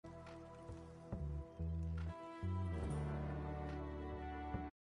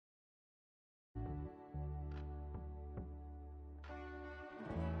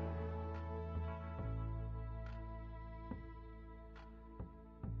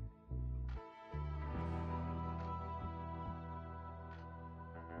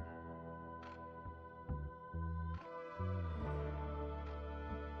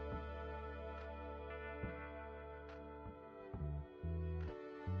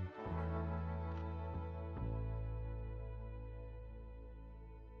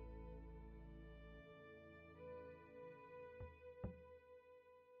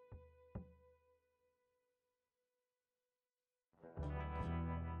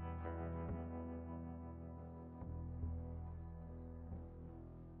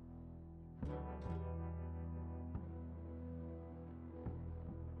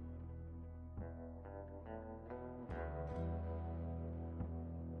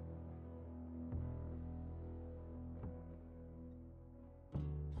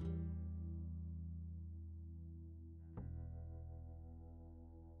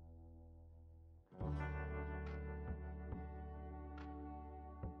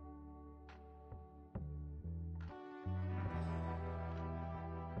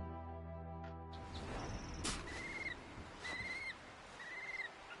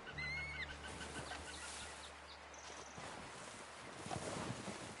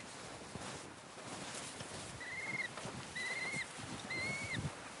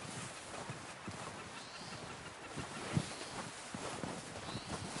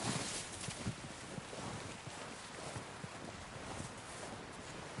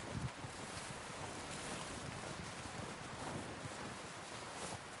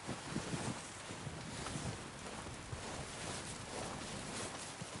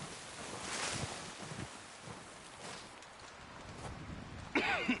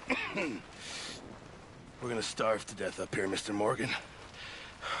We're gonna starve to death up here, Mr. Morgan.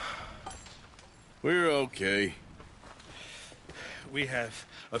 We're okay. We have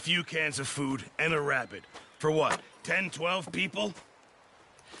a few cans of food and a rabbit. For what, 10, 12 people?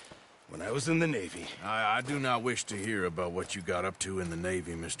 When I was in the Navy... I do not wish to hear about what you got up to in the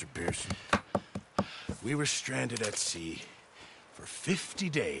Navy, Mr. Pearson. We were stranded at sea for 50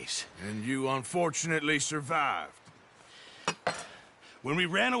 days. And you unfortunately survived. When we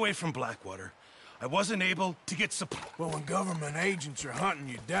ran away from Blackwater, I wasn't able to get supply. Well, when government agents are hunting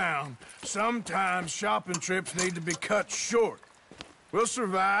you down, sometimes shopping trips need to be cut short. We'll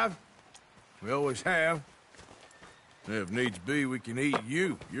survive. We always have. If needs be, we can eat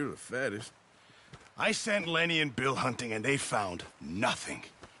you. You're the fattest. I sent Lenny and Bill hunting, and they found nothing.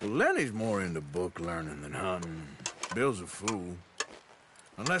 Well, Lenny's more into book learning than hunting. Bill's a fool.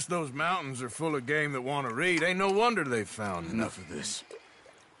 Unless those mountains are full of game that want to read, ain't no wonder they found Enough of this.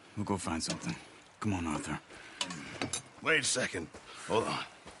 We'll go find something. Come on, Arthur. Wait a second. Hold on.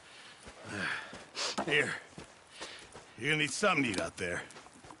 Here. You're gonna need something to eat out there.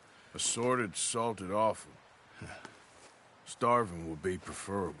 Assorted, salted offal. Starving would be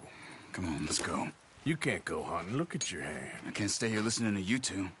preferable. Come on, let's go. You can't go hunting. Look at your hand. I can't stay here listening to you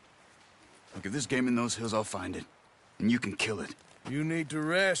two. Look, if there's game in those hills, I'll find it. And you can kill it. You need to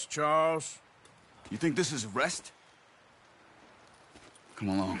rest, Charles. You think this is rest? Come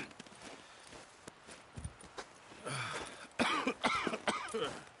along.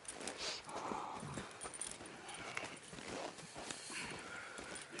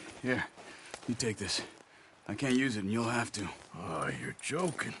 Here, you take this. I can't use it, and you'll have to. Oh, you're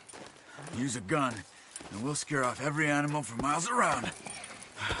joking. Use a gun, and we'll scare off every animal for miles around.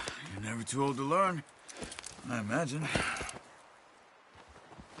 You're never too old to learn, I imagine.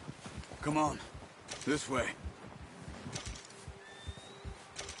 Come on, this way.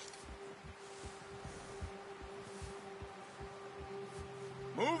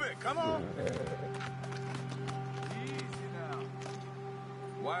 Move it, come on! Easy now.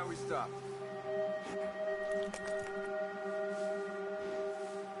 Why are we stopped?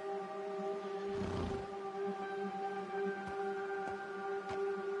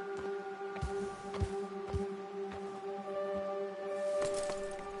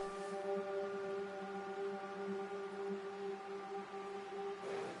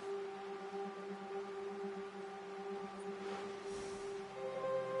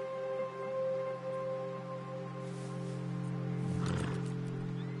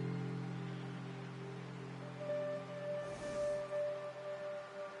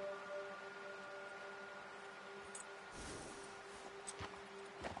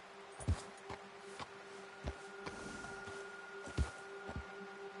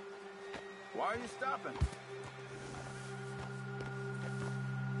 Why are you stopping?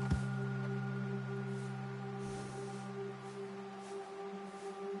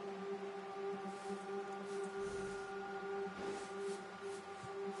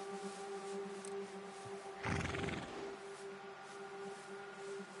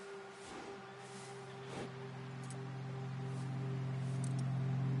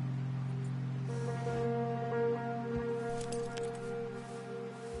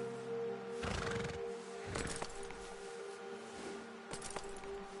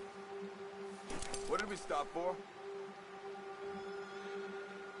 What did we stop for?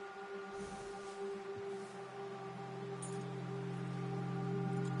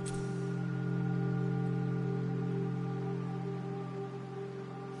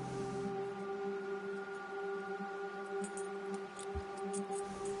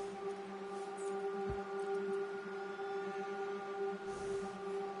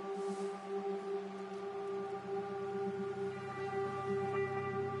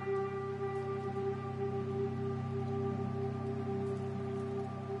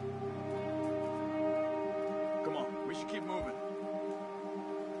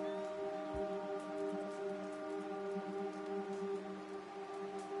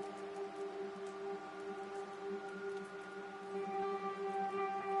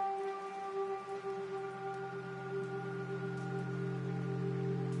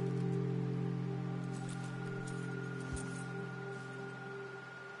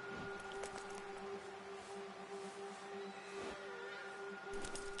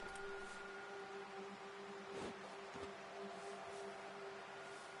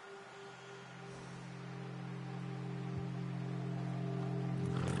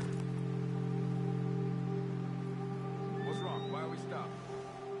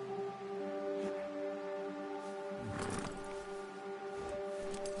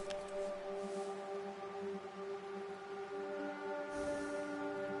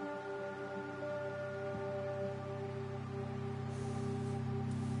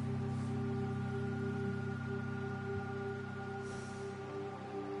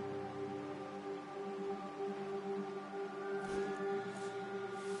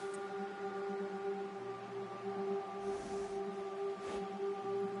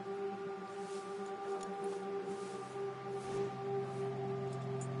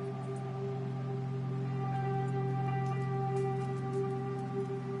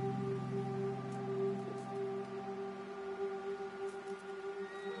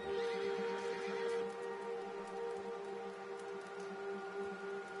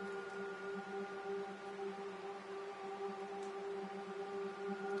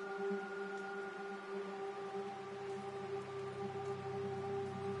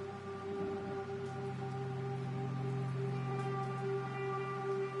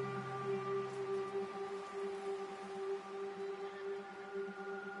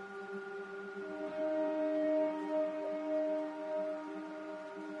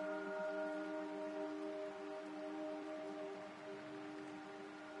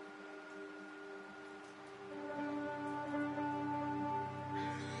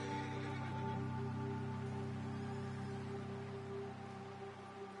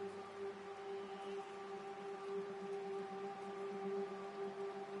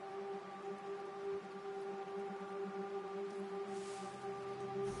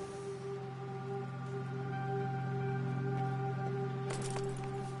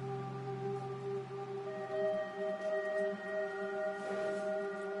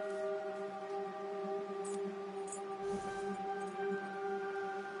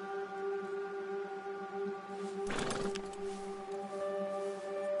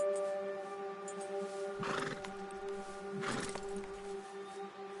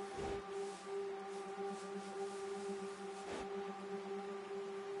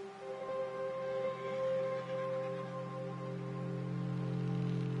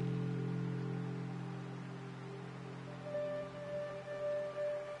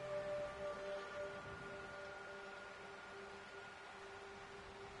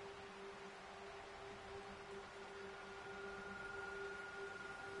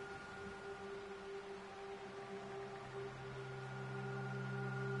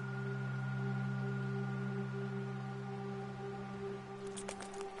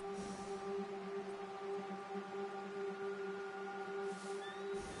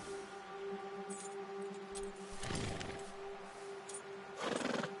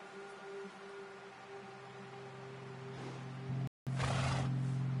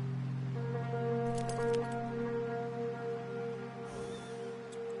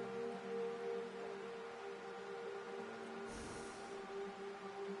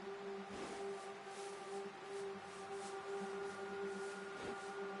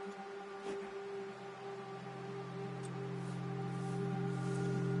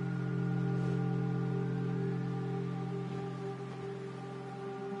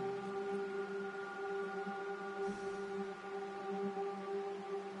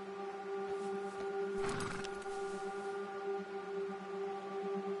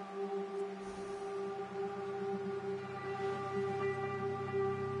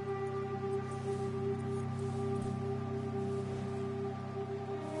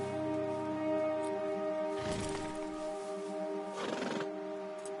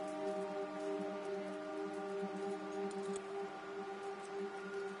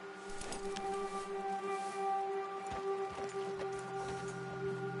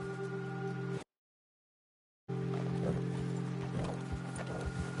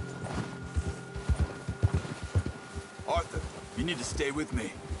 You need to stay with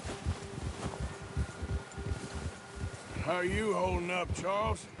me. How are you holding up,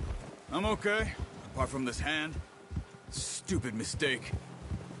 Charles? I'm okay, apart from this hand. Stupid mistake.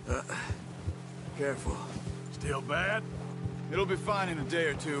 Careful. Still bad? It'll be fine in a day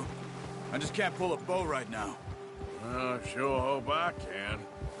or two. I just can't pull a bow right now. I sure hope I can.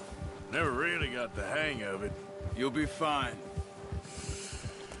 Never really got the hang of it. You'll be fine.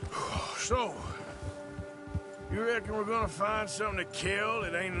 So, you reckon we're gonna find something to kill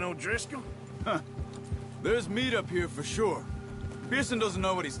that ain't no Driscoll? There's meat up here for sure. Pearson doesn't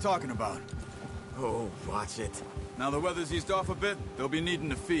know what he's talking about. Oh, watch it. Now the weather's eased off a bit, they'll be needing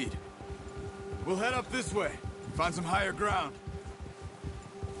to feed. We'll head up this way, find some higher ground.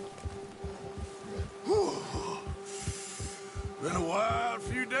 Been a wild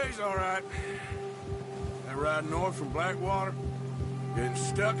few days, all right. That ride north from Blackwater, getting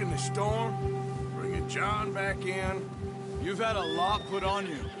stuck in the storm, bringing John back in. You've had a lot put on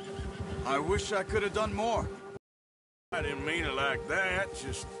you. I wish I could have done more. I didn't mean it like that,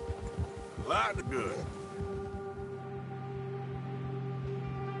 just a lot of good.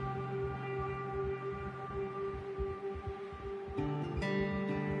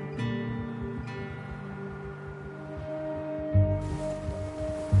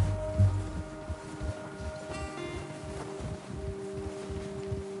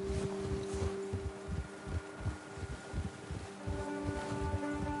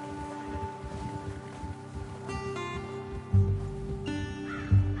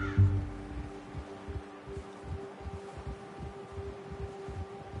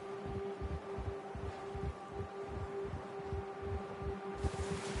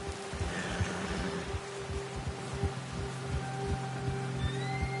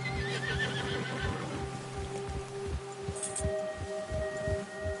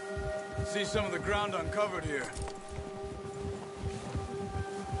 See some of the ground uncovered here.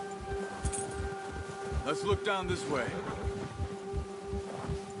 Let's look down this way.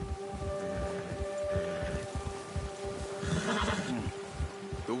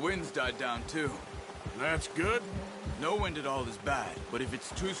 The wind's died down too. That's good. No wind at all is bad, but if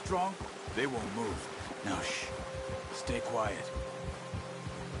it's too strong, they won't move. Now shh. Stay quiet.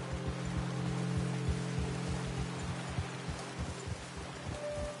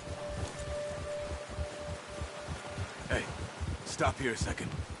 Hey, stop here a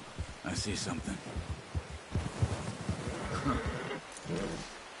second. I see something.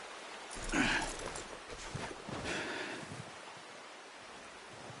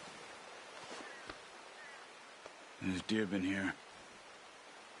 There's deer been here.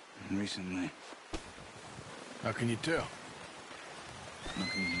 Recently. How can you tell? How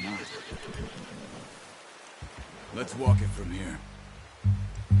can you not? Let's walk it from here.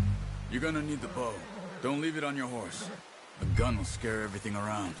 You're gonna need the bow. Don't leave it on your horse. A gun will scare everything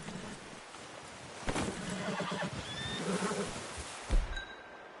around.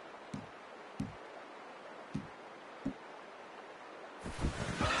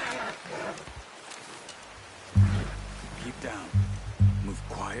 Keep down. Move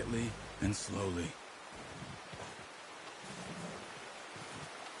quietly and slowly.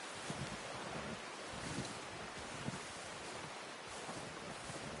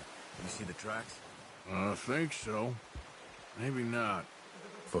 You see the tracks? I think so. Maybe not.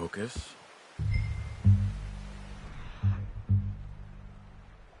 Focus.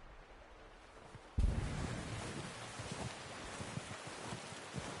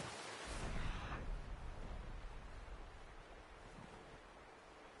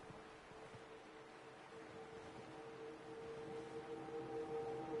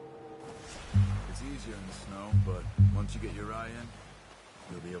 It's easier in the snow, but once you get your eye in,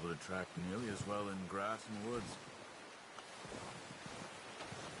 you'll be able to track nearly as well in grass and woods.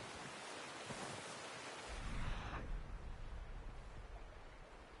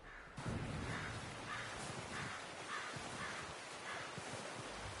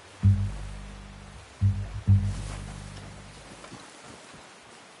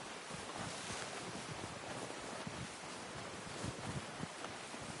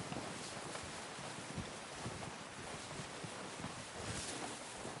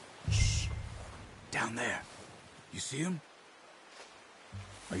 Down there. You see him?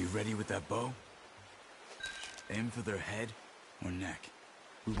 Are you ready with that bow? Aim for their head or neck.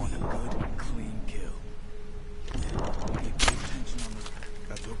 We want a good, clean kill. Pay attention on the...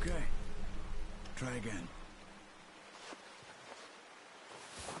 That's okay. Try again.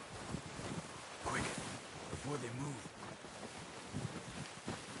 Quick, before they move.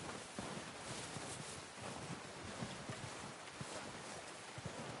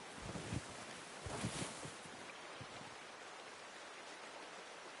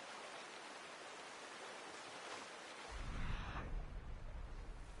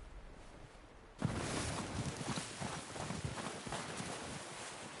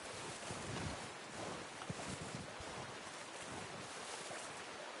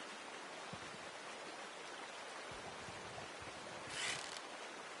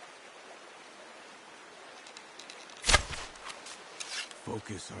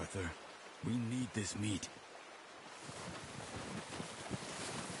 Focus, Arthur. We need this meat.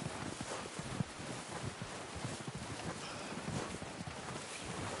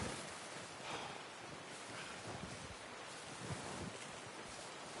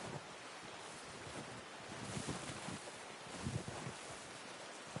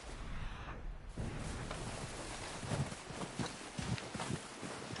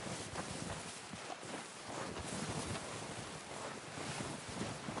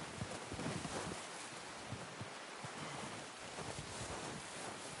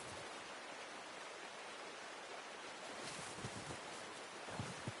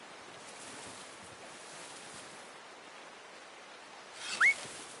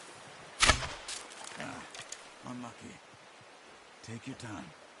 Unlucky. Take your time.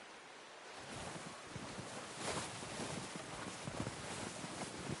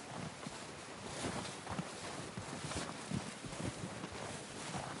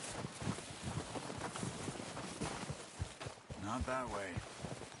 Not that way.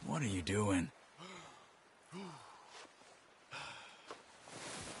 What are you doing?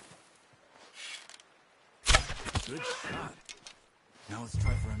 Good shot. Now let's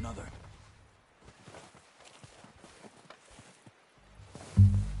try for another.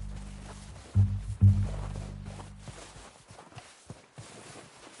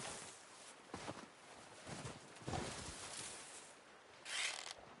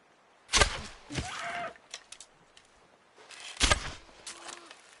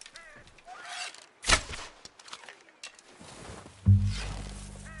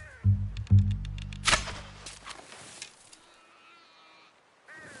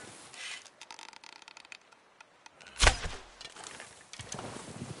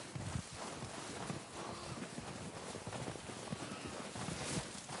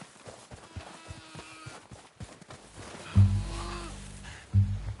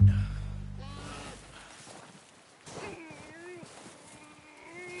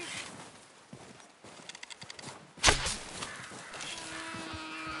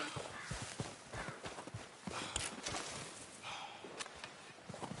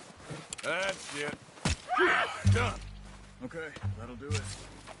 That's it. Done. Okay, that'll do it.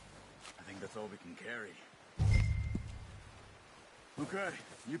 I think that's all we can carry. Okay,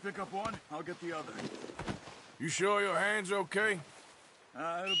 you pick up one, I'll get the other. You sure your hand's okay?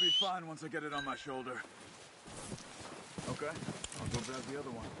 It'll be fine once I get it on my shoulder. Okay, I'll go grab the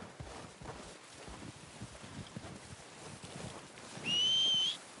other one.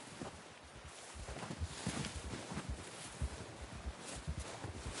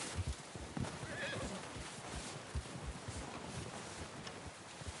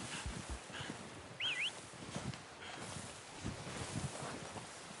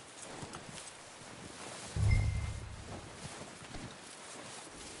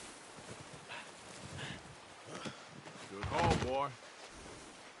 Good haul, boy.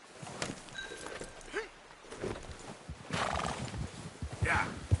 Yeah.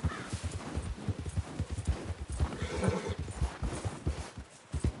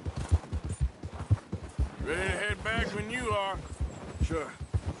 Ready to head back when you are. Sure,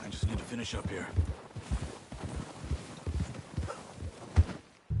 I just need to finish up here.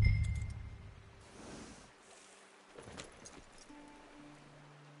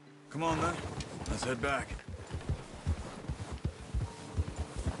 Come on, then. Let's head back.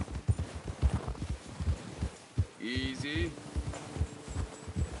 Easy.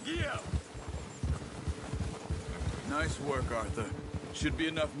 Yeah. Nice work, Arthur. Should be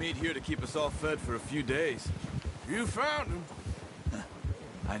enough meat here to keep us all fed for a few days. You found him.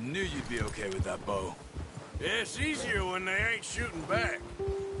 I knew you'd be okay with that bow. It's easier when they ain't shooting back.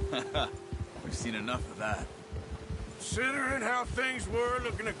 We've seen enough of that. Considering how things were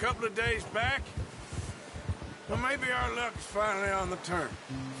looking a couple of days back, well, maybe our luck is finally on the turn.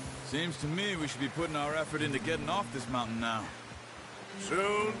 Seems to me we should be putting our effort into getting off this mountain now.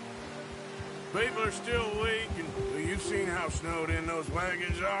 Soon. People are still weak, and well, you've seen how snowed in those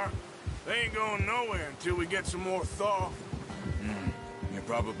wagons are. They ain't going nowhere until we get some more thaw. You're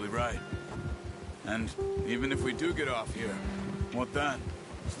probably right. And even if we do get off here, what then?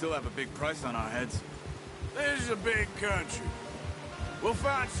 We still have a big price on our heads. This is a big country. We'll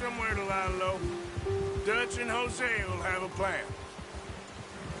find somewhere to lie low. Dutch and Jose will have a plan.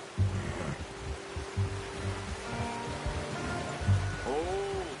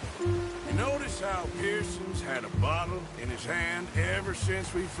 Oh, you notice how Pearson's had a bottle in his hand ever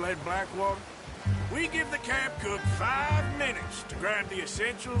since we fled Blackwater? We give the camp cook 5 minutes to grab the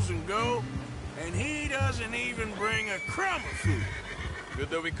essentials and go, and he doesn't even bring a crumb of food. Good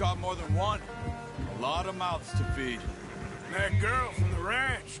that we caught more than one. A lot of mouths to feed. That girl from the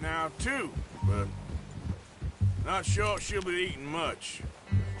ranch now, too, but not sure she'll be eating much.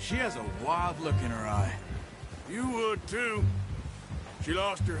 She has a wild look in her eye. You would, too. She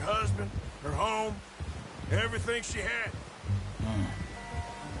lost her husband, her home, everything she had.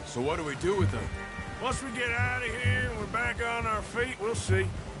 So what do we do with her? Once we get out of here and we're back on our feet, we'll see.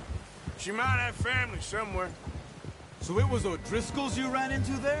 She might have family somewhere. So it was O'Driscoll's you ran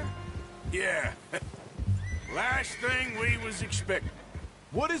into there? Yeah. Last thing we was expecting.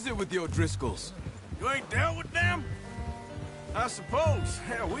 What is it with the O'Driscolls? You ain't dealt with them? I suppose.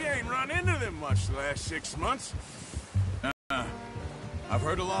 Hell, we ain't run into them much the last 6 months. I've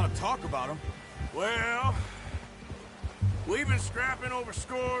heard a lot of talk about them. Well, we've been scrapping over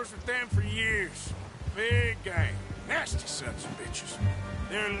scores with them for years. Big gang. Nasty sons of bitches.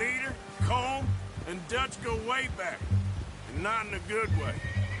 Their leader, Colm, and Dutch go way back. And not in a good way.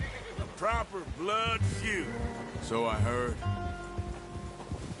 A proper blood feud. So I heard.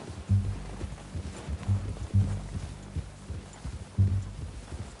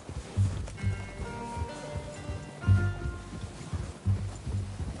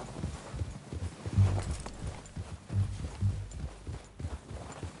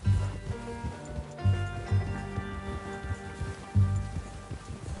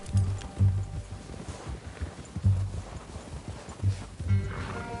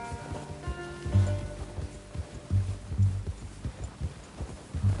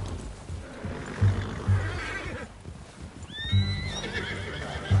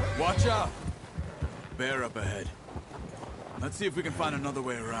 Watch out! Bear up ahead. Let's see if we can find another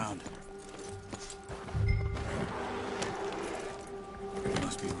way around. You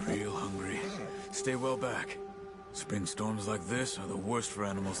must be real hungry. Stay well back. Spring storms like this are the worst for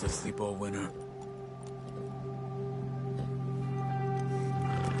animals that sleep all winter.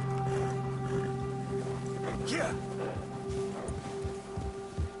 Yeah.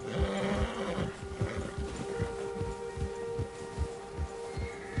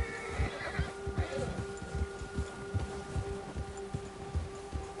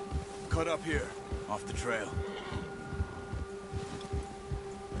 Cut up here, off the trail.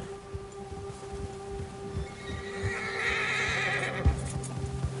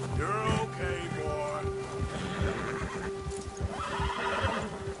 You're okay, boy.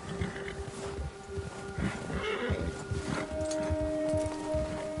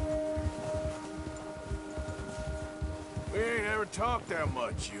 We ain't ever talked that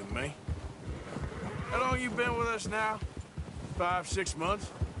much, you and me. How long you been with us now? 5, 6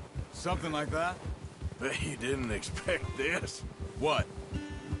 months? Something like that? Bet you didn't expect this. What?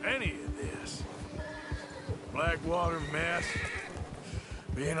 Any of this. Blackwater mess.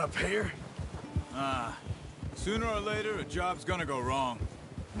 Being up here? Sooner or later, a job's gonna go wrong.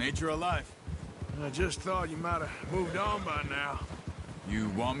 Nature of life. I just thought you might have moved on by now. You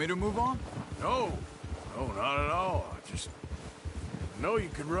want me to move on? No. No, not at all. I just know you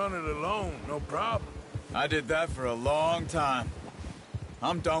could run it alone, no problem. I did that for a long time.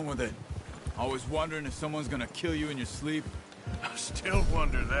 I'm done with it. Always wondering if someone's gonna kill you in your sleep. I still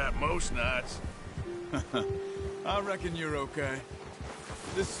wonder that most nights. I reckon you're okay.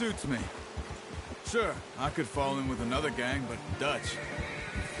 This suits me. Sure, I could fall in with another gang, but Dutch...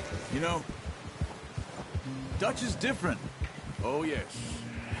 You know, Dutch is different. Oh, yes.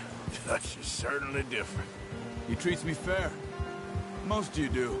 Dutch is certainly different. He treats me fair. Most of you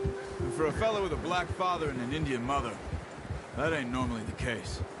do. And for a fellow with a black father and an Indian mother, that ain't normally the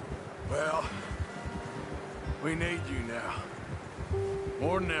case. Well, we need you now.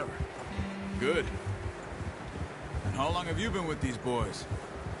 More than ever. Good. And how long have you been with these boys?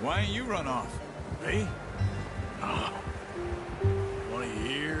 Why ain't you run off? Me? Oh, 20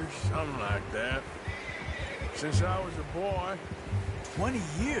 years, something like that. Since I was a boy. 20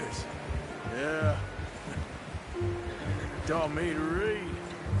 years? Yeah. Taught me to read.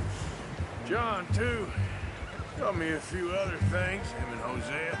 John, too. Taught me a few other things, him and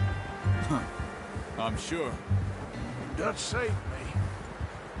Hosea. I'm sure. Dutch saved me.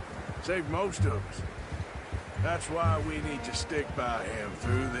 Saved most of us. That's why we need to stick by him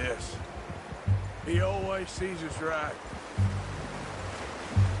through this. He always sees us right.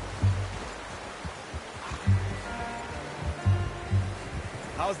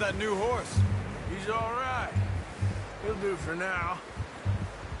 How's that new horse? He's all right. He'll do for now.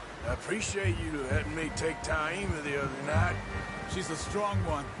 I appreciate you letting me take Taima the other night. She's a strong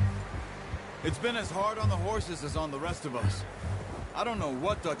one. It's been as hard on the horses as on the rest of us. I don't know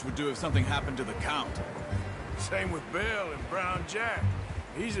what Dutch would do if something happened to the Count. Same with Bill and Brown Jack.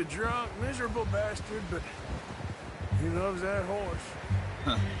 He's a drunk, miserable bastard, but he loves that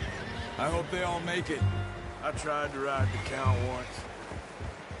horse. I hope they all make it. I tried to ride the Count once.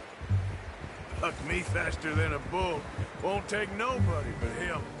 Hucked me faster than a bull. Won't take nobody but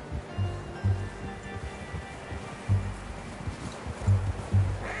him.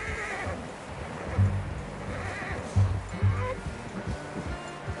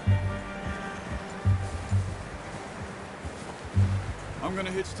 I'm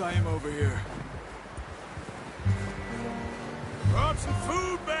gonna hitch tie him over here. Brought some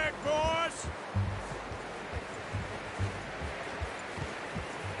food back, boys!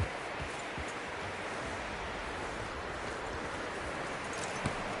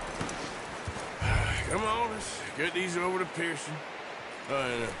 Come on, let's get these over to Pearson.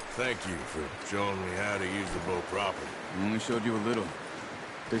 And thank you for showing me how to use the bow properly. I only showed you a little.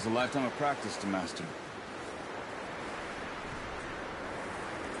 Takes a lifetime of practice to master.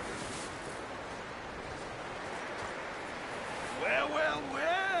 Well.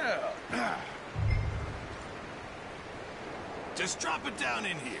 Just drop it down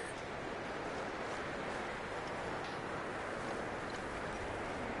in here.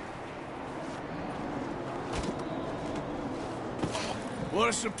 What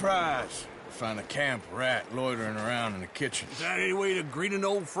a surprise. Find a camp rat loitering around in the kitchen. Is that any way to greet an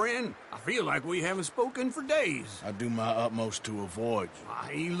old friend? I feel like we haven't spoken for days. I do my utmost to avoid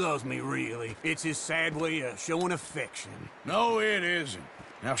you. He loves me, really. It's his sad way of showing affection. No, it isn't.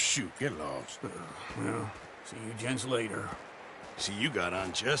 Now shoot, get lost. Well, see you gents later. See, you got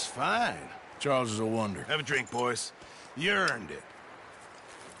on just fine. Charles is a wonder. Have a drink, boys. You earned it.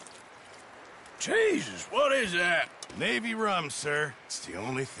 Jesus, what is that? Navy rum, sir. It's the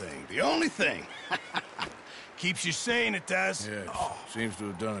only thing. The only thing. Keeps you sane, it does. Yes, seems to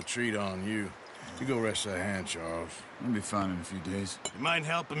have done a treat on you. You go rest that hand, Charles. I'll be fine in a few days. You mind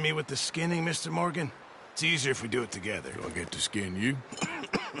helping me with the skinning, Mr. Morgan? It's easier if we do it together. Do I get to skin you?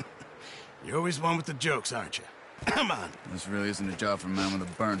 You're always one with the jokes, aren't you? Come on. This really isn't a job for a man with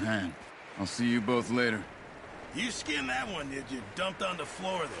a burnt hand. I'll see you both later. You skinned that one, did you? Dumped on the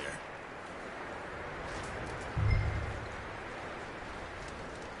floor there.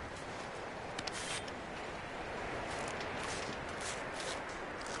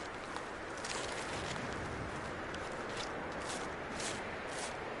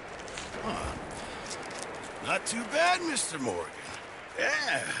 Not too bad, Mr. Morgan.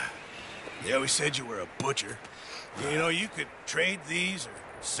 Yeah. They always said you were a butcher. You know, you could trade these or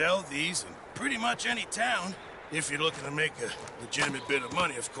sell these in pretty much any town. If you're looking to make a legitimate bit of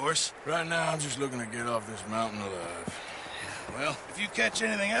money, of course. Right now, I'm just looking to get off this mountain alive. Well, if you catch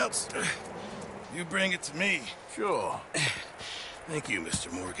anything else, you bring it to me. Sure. Thank you,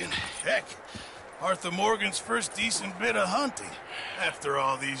 Mr. Morgan. Heck, Arthur Morgan's first decent bit of hunting after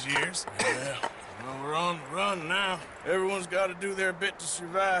all these years. Yeah. Well, we're on the run now. Everyone's got to do their bit to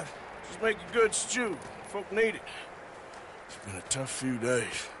survive. Just make a good stew. Folk need it. It's been a tough few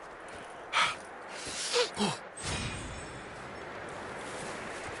days.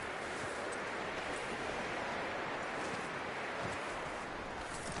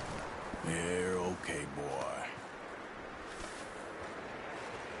 You're okay, boy.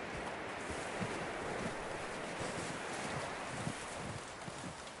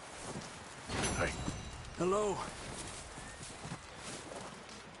 Hey. Hello.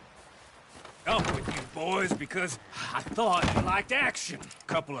 Up with you boys because I thought you liked action.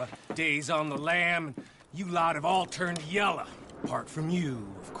 Couple of days on the lam, and you lot have all turned yellow. Apart from you,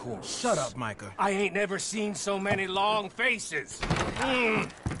 of course. Shut up, Micah. I ain't never seen so many long faces. I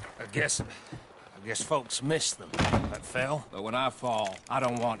guess folks miss them. That fell. But when I fall, I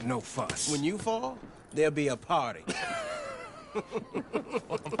don't want no fuss. When you fall, there'll be a party.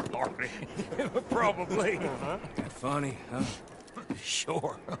 Party. Probably. Funny, huh?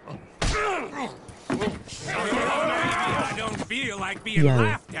 Sure. I don't feel like being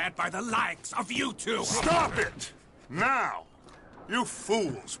laughed at by the likes of you two. Stop it! Now! You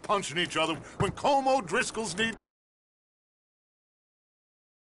fools punching each other when Colm O'Driscoll's need...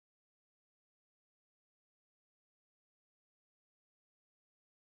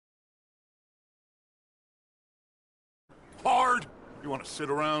 Hard? You want to sit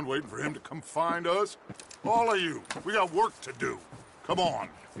around waiting for him to come find us? All of you, we got work to do. Come on.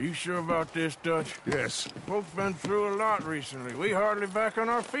 Are you sure about this, Dutch? Yes. Folks been through a lot recently. We hardly back on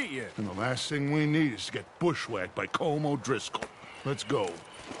our feet yet. And the last thing we need is to get bushwhacked by Colm O'Driscoll. Let's go.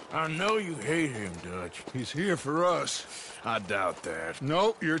 I know you hate him, Dutch. He's here for us. I doubt that.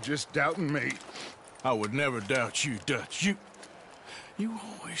 No, you're just doubting me. I would never doubt you, Dutch. You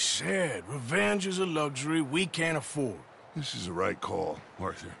always said revenge is a luxury we can't afford. This is the right call,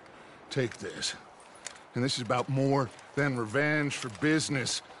 Arthur. Take this. And this is about more than revenge for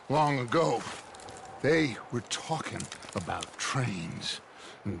business long ago. They were talking about trains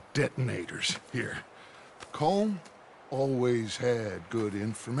and detonators here. Colm always had good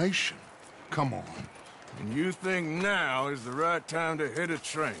information. Come on. And you think now is the right time to hit a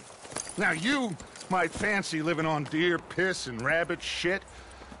train? Now you might fancy living on deer piss and rabbit shit.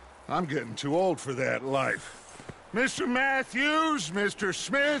 I'm getting too old for that life. Mr. Matthews, Mr.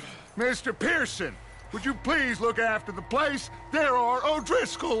 Smith, Mr. Pearson, would you please look after the place? There are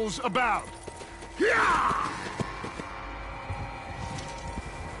O'Driscolls about. Yeah!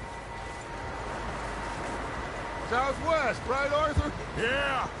 Southwest, right, Arthur?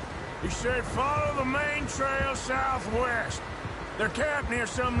 Yeah. He said follow the main trail southwest. They're camped near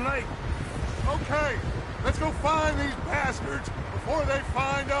some lake. Okay, let's go find these bastards before they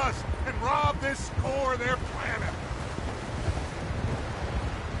find us and rob this core of their planet.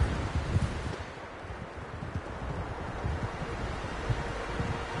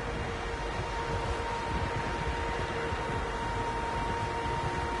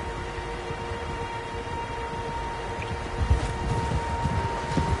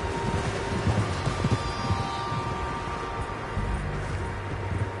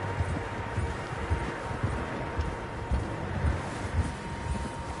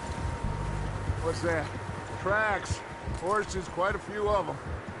 What's that? Tracks. Horses, quite a few of them.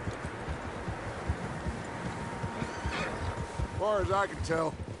 As far as I can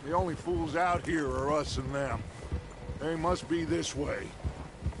tell, the only fools out here are us and them. They must be this way.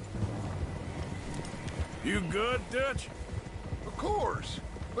 You good, Dutch? Of course.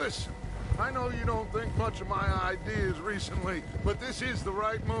 Listen, I know you don't think much of my ideas recently, but this is the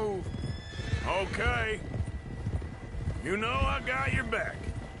right move. Okay. You know I got your back.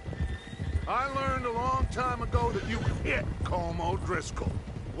 I learned a long time ago that you can hit Colm O'Driscoll.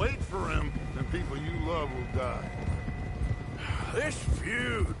 Wait for him, and people you love will die. This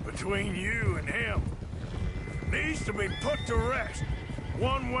feud between you and him needs to be put to rest,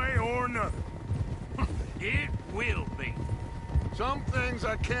 one way or another. It will be. Some things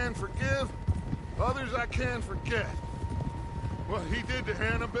I can forgive, others I can forget. What he did to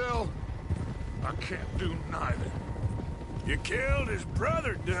Annabelle, I can't do neither. You killed his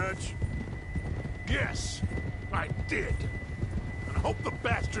brother, Dutch. Yes, I did. And I hope the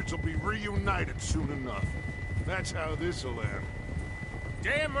bastards will be reunited soon enough. That's how this'll end.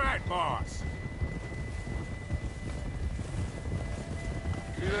 Damn right, boss.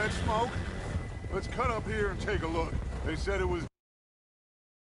 See that smoke? Let's cut up here and take a look. They said it was...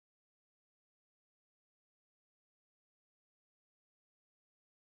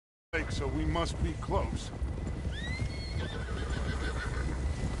 so we must be close.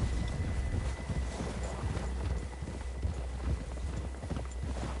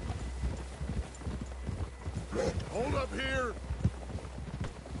 Hold up here!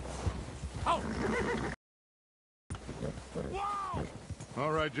 Oh! Whoa!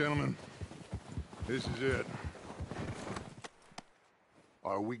 All right, gentlemen. This is it.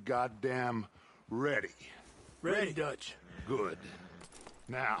 Are we goddamn ready? Ready, Dutch. Good.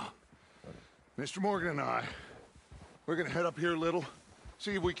 Now, Mr. Morgan and I, we're gonna head up here a little,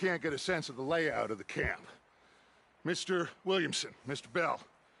 see if we can't get a sense of the layout of the camp. Mr. Williamson, Mr. Bell,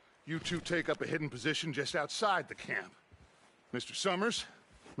 you two take up a hidden position just outside the camp. Mr. Summers,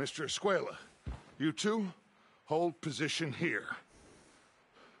 Mr. Escuela, you two hold position here.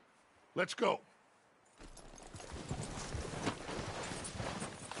 Let's go.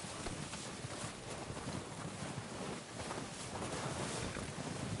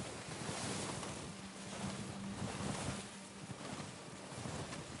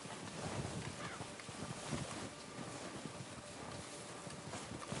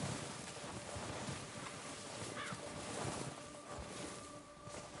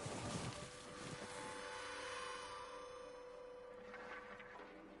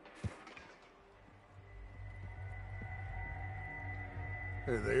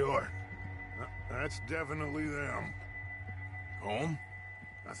 There they are. That's definitely them. Home?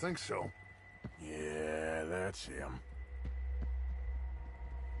 I think so. Yeah, that's him.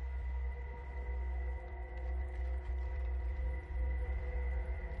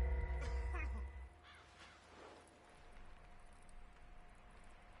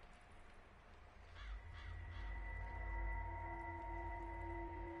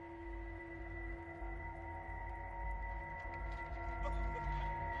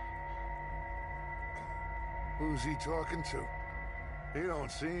 Who's he talking to? He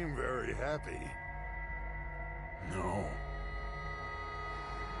don't seem very happy. No.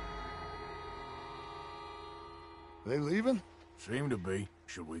 They leaving? Seem to be.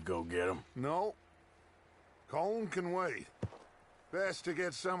 Should we go get them? No. Colm can wait. Best to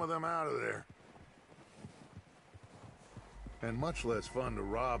get some of them out of there. And much less fun to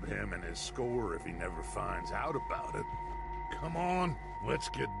rob him and his score if he never finds out about it. Come on, let's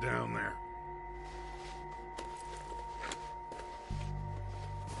get down there.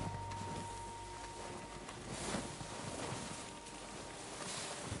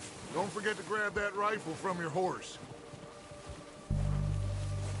 Don't forget to grab that rifle from your horse.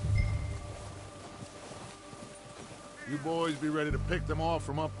 You boys be ready to pick them off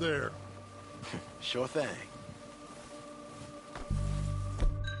from up there. Sure thing.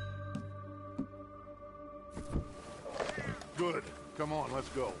 Good. Come on, let's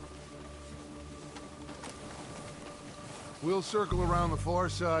go. We'll circle around the far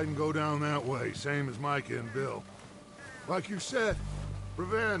side and go down that way, same as Micah and Bill. Like you said,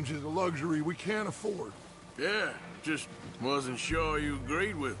 revenge is a luxury we can't afford. Yeah, just wasn't sure you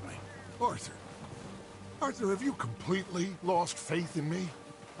agreed with me. Arthur. Arthur, have you completely lost faith in me?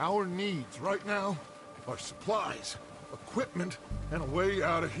 Our needs right now are supplies, equipment, and a way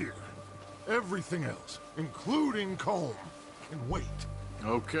out of here. Everything else, including Colm, can wait.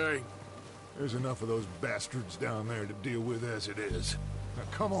 Okay. There's enough of those bastards down there to deal with as it is. Now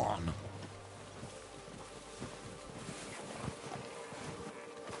come on.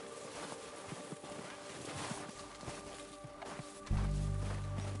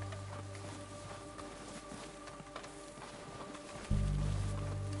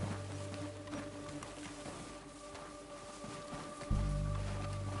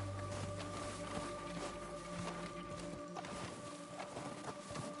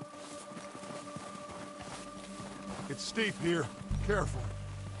 It's steep here. Careful.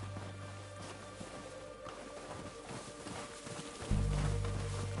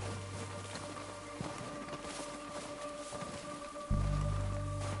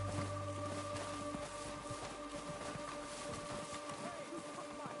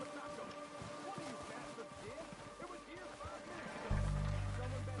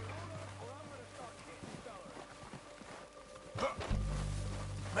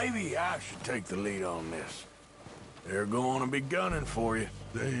 Maybe I should take the lead on this. They're going to be gunning for you.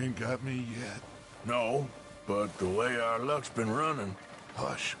 They ain't got me yet. No, but the way our luck's been running...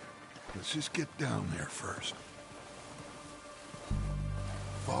 Hush. Let's just get down there first.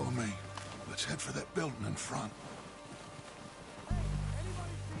 Follow me. Let's head for that building in front.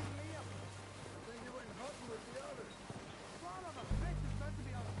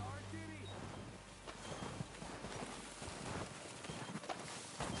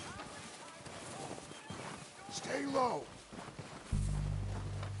 Stay low.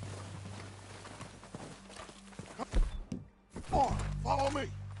 Come on, follow me.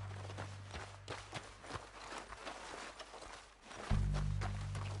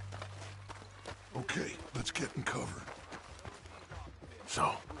 Okay, let's get in cover.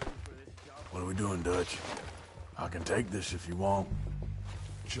 So, what are we doing, Dutch? I can take this if you want.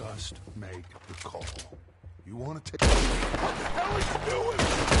 Just make the call. You want to take... What the hell are you doing?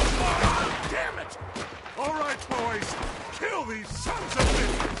 Oh, damn it! All right, boys. Kill these sons of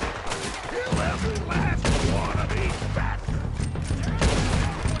bitches. Kill every last one of these bastards.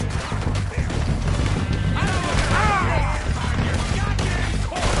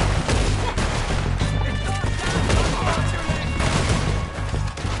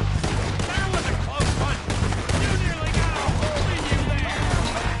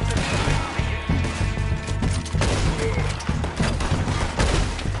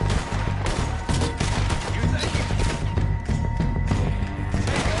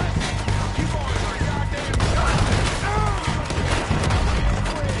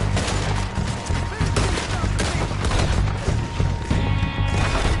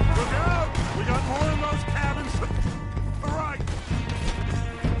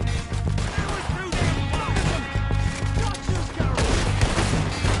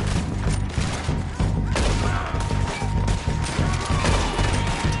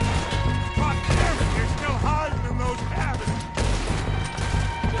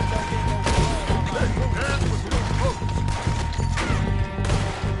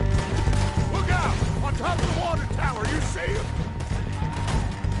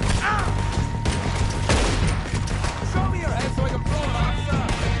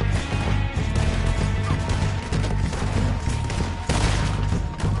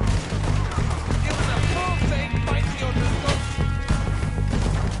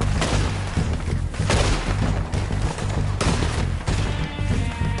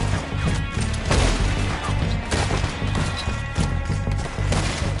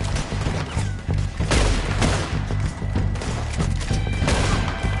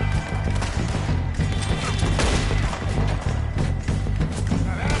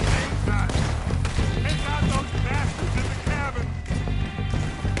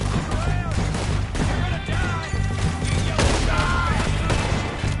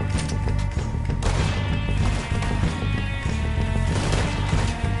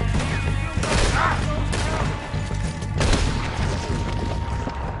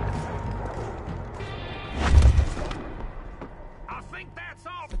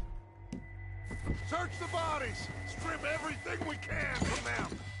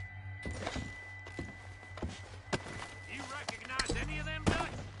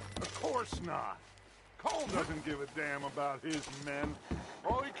 not. Cole doesn't give a damn about his men.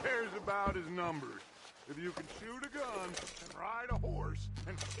 All he cares about is numbers. If you can shoot a gun and ride a horse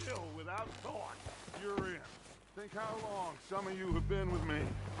and kill without thought, you're in. Think how long some of you have been with me.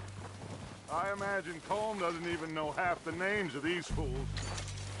 I imagine Colm doesn't even know half the names of these fools.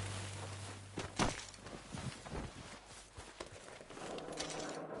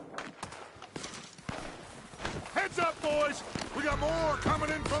 Heads up, boys! We got more coming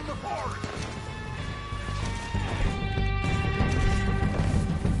in from the forest!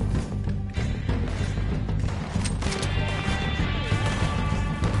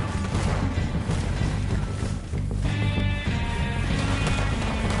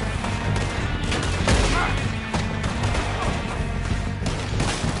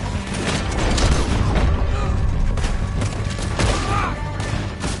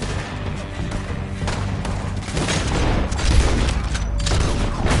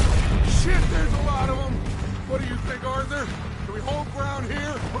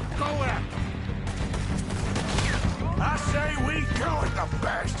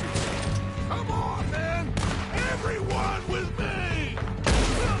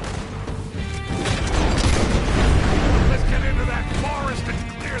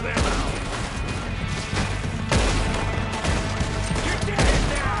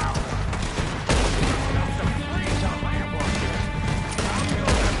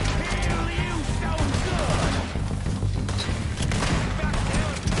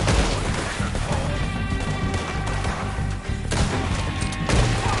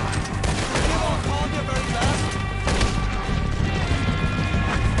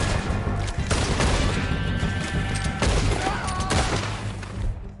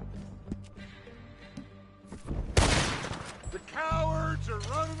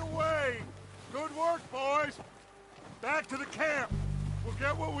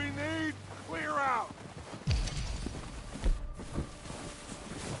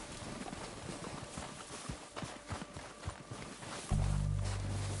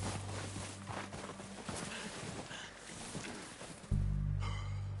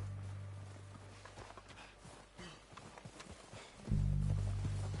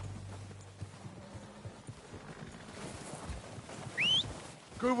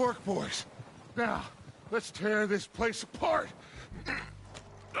 Good work, boys. Now, let's tear this place apart.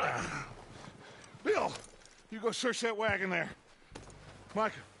 Bill, you go search that wagon there.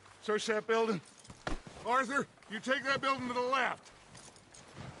 Micah, search that building. Arthur, you take that building to the left.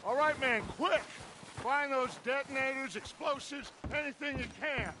 All right, man, quick! Find those detonators, explosives, anything you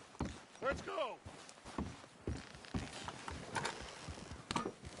can. Let's go!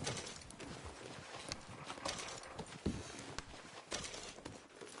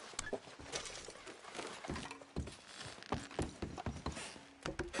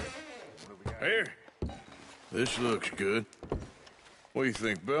 Here. This looks good. What do you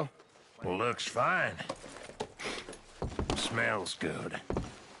think, Bill? Looks fine. Smells good.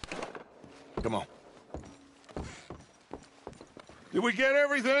 Come on. Did we get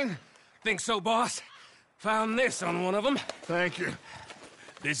everything? Think so, boss? Found this on one of them. Thank you.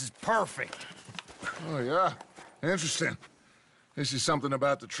 This is perfect. Oh, yeah? Interesting. This is something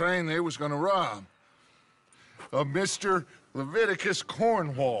about the train they was gonna rob. Of Mr. Leviticus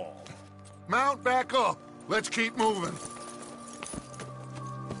Cornwall. Mount back up. Let's keep moving.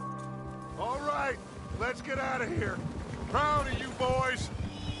 All right, let's get out of here. Proud of you boys.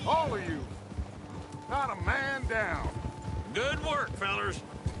 All of you. Not a man down. Good work, fellers.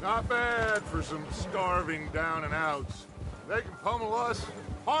 Not bad for some starving down and outs. They can pummel us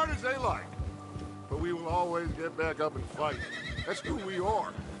hard as they like. But we will always get back up and fight. That's who we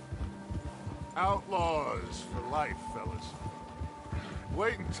are. Outlaws for life, fellas.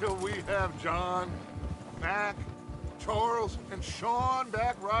 Wait until we have John, Mac, Charles, and Sean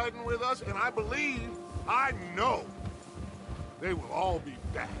back riding with us, and I know, they will all be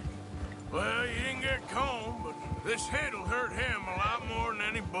back. Well, you didn't get Colm, but this hit'll hurt him a lot more than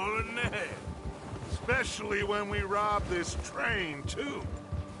any bullet in the head. Especially when we rob this train, too.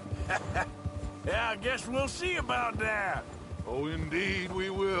 Yeah, I guess we'll see about that. Oh, indeed we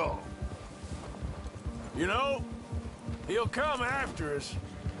will. You know, he'll come after us.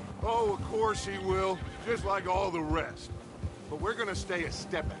 Oh, of course he will, just like all the rest. But we're gonna stay a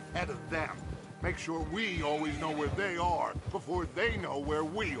step ahead of them. Make sure we always know where they are before they know where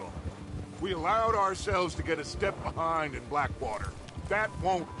we are. We allowed ourselves to get a step behind in Blackwater. That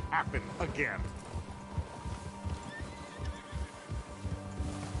won't happen again.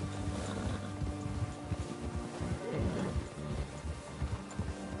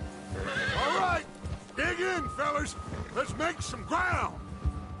 All right, dig in, fellas. Let's make some ground.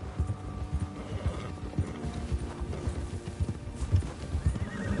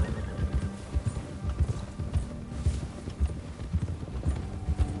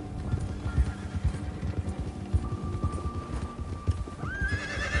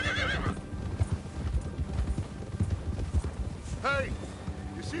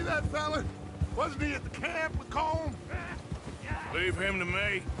 fella? Wasn't he at the camp with Colm? Leave him to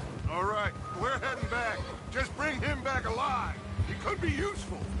me. All right, we're heading back. Just bring him back alive. He could be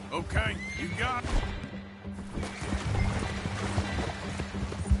useful. Okay, you got it.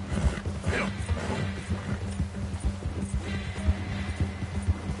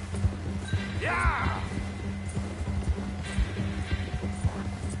 Yeah!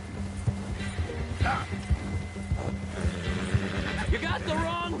 You got the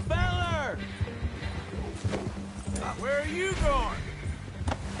wrong feller! Where are you going?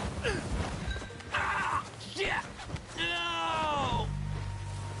 Ah, shit! No!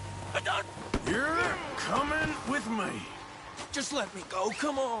 I don't... You're coming with me. Just let me go,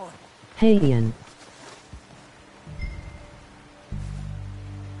 come on! Hey Ian.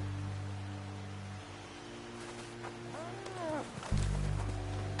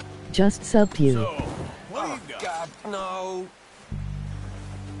 Just subbed you. So, what do you got? God, no!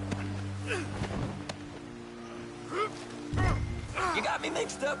 You got me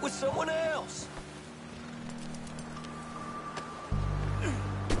mixed up with someone else!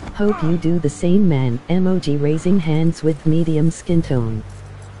 Hope you do the same, man. Emoji raising hands with medium skin tone.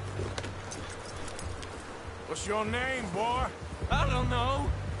 What's your name, boy? I don't know!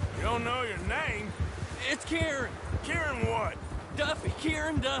 You don't know your name? It's Kieran! Kieran what? Duffy,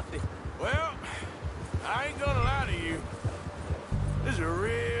 Kieran Duffy! Well, I ain't gonna lie to you. This is a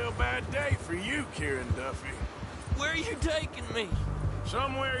real bad day for you, Kieran Duffy. Where are you taking me?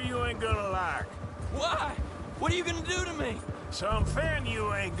 Somewhere you ain't gonna like. Why? What are you gonna do to me? Something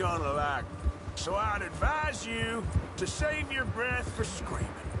you ain't gonna like. So I'd advise you to save your breath for screaming.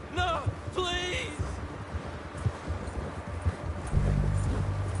 No, please!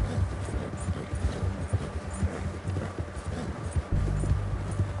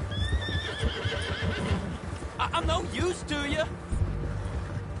 I'm no use to you.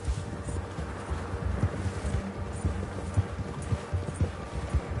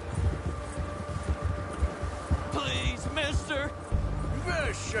 Please, mister. You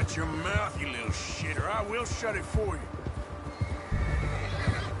better shut your mouth, you little shit, or I will shut it for you.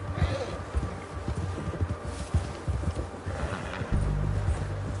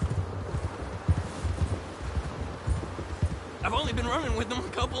 I've only been running with them a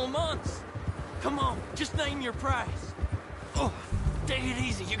couple of months. Come on, just name your price. Oh, take it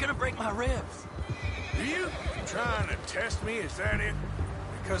easy. You're gonna break my ribs. Are you trying to test me? Is that it?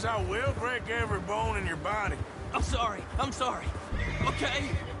 Because I will break every bone in your body. I'm sorry. I'm sorry.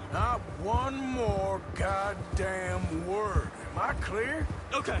 Okay? Not one more goddamn word. Am I clear?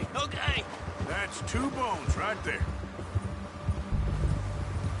 Okay, okay. That's 2 bones right there.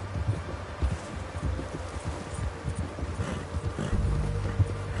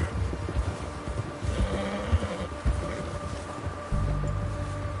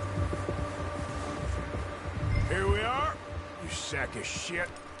 Here we are, you sack of shit.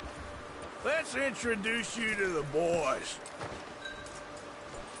 Let's introduce you to the boys.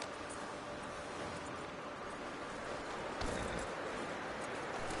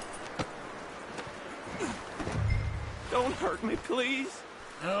 Don't hurt me, please.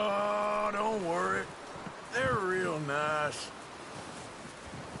 Oh, don't worry. They're real nice.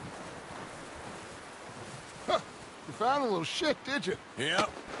 Huh. You found a little shit, did you?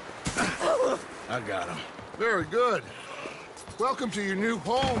 Yep. I got him. Very good. Welcome to your new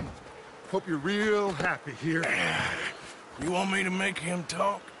home. Hope you're real happy here. You want me to make him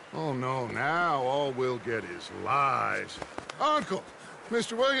talk? Oh, no, now all we'll get is lies. Uncle,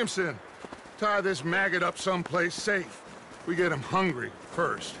 Mr. Williamson, tie this maggot up someplace safe. We get him hungry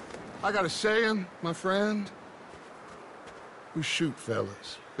first. I got a saying, my friend. We shoot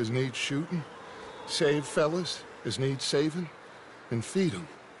fellas as need shooting, save fellas as need saving, and feed 'em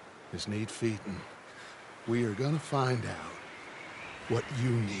as need feeding. We are gonna find out what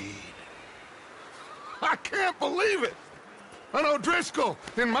you need. I can't believe it! An O'Driscoll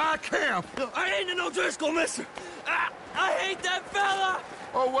in my camp! I ain't an O'Driscoll, mister! I hate that fella!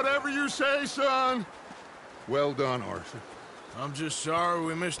 Oh, whatever you say, son. Well done, Arthur. I'm just sorry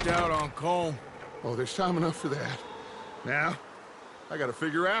we missed out on Colm. Oh, there's time enough for that. Now, I gotta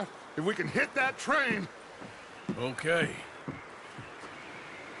figure out if we can hit that train. Okay.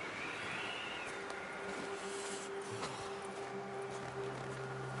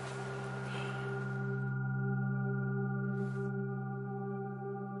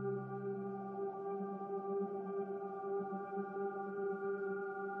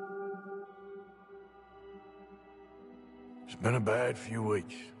 It's been a bad few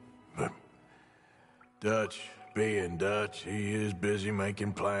weeks, but Dutch, being Dutch, he is busy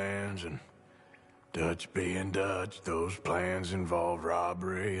making plans, and Dutch being Dutch, those plans involved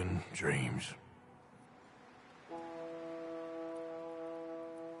robbery and dreams.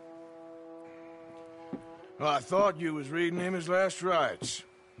 Well, I thought you was reading him his last rites.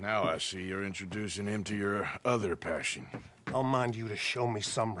 Now I see you're introducing him to your other passion. I'll mind you to show me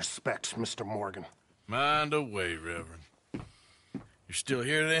some respect, Mr. Morgan. Mind away, Reverend. You're still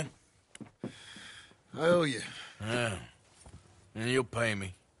here, then? I owe you. Yeah. And you'll pay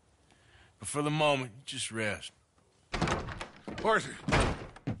me. But for the moment, just rest. Arthur,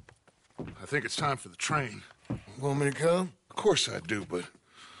 I think it's time for the train. Want me to come? Of course I do, but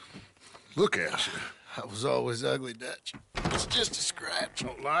look at you. I was always ugly, Dutch. It's just a scratch.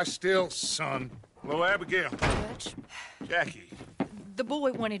 Don't lie still, son. Hello, Abigail. Dutch, Jackie. the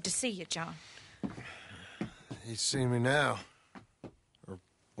boy wanted to see you, John. He's seen me now. Or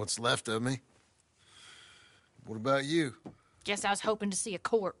what's left of me. What about you? Guess I was hoping to see a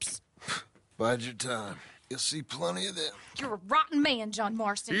corpse. Bide your time. You'll see plenty of them. You're a rotten man, John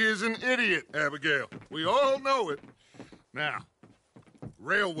Marston. He is an idiot, Abigail. We all know it. Now,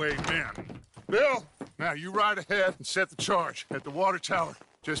 railway men. Bill, now you ride ahead and set the charge at the water tower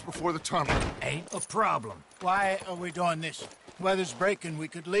just before the tunnel. Ain't a problem. Why are we doing this? Weather's breaking. We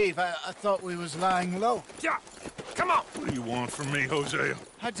could leave. I thought we was lying low. Yeah, come on. What do you want from me, Hosea?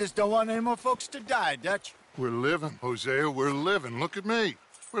 I just don't want any more folks to die, Dutch. We're living, Hosea. We're living. Look at me.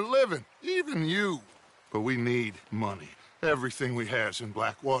 We're living. Even you. But we need money. Everything we has in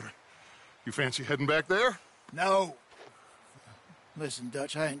Blackwater. You fancy heading back there? No. Listen,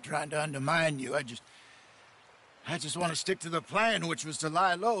 Dutch, I ain't trying to undermine you. I just want to stick to the plan, which was to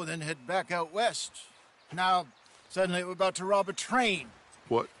lie low, then head back out west. Now, suddenly we're about to rob a train.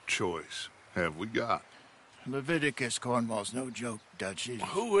 What choice have we got? Leviticus Cornwall's no joke, Dutch.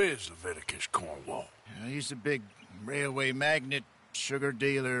 Who is Leviticus Cornwall? He's a big railway magnate, sugar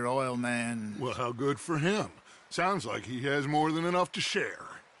dealer, oil man. Well, how good for him. Sounds like he has more than enough to share.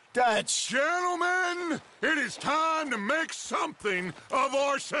 Dutch! Gentlemen, it is time to make something of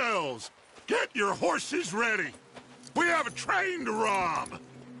ourselves. Get your horses ready. We have a train to rob.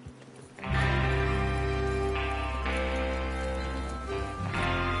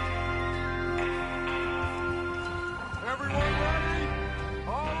 Everyone ready?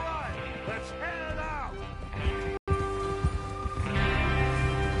 All right, let's head out.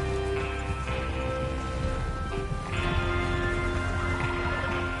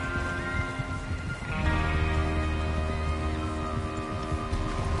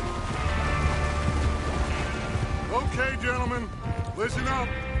 Okay, gentlemen, listen up,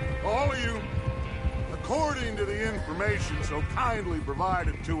 all of you. According to the information so kindly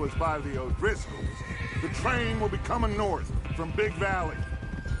provided to us by the O'Driscolls, the train will be coming north from Big Valley.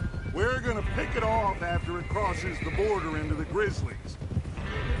 We're gonna pick it off after it crosses the border into the Grizzlies.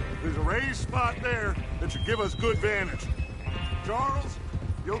 There's a raised spot there that should give us good vantage. Charles,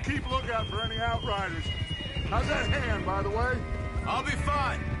 you'll keep lookout for any outriders. How's that hand, by the way? I'll be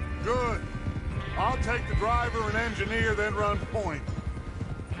fine. Good. I'll take the driver and engineer, then run point.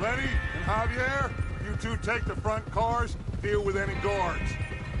 Lenny and Javier, you two take the front cars, deal with any guards.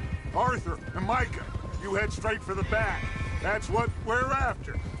 Arthur and Micah, you head straight for the back. That's what we're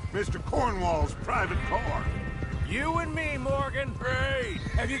after. Mr. Cornwall's private car. You and me, Morgan. Great.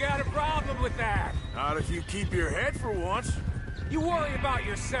 Have you got a problem with that? Not if you keep your head for once. You worry about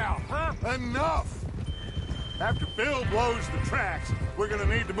yourself, huh? Enough! After Bill blows the tracks, we're gonna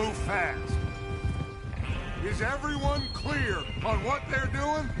need to move fast. Is everyone clear on what they're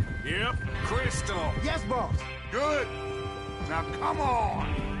doing? Yep. Crystal. Yes, boss. Good. Now come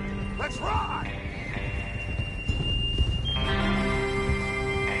on. Let's ride.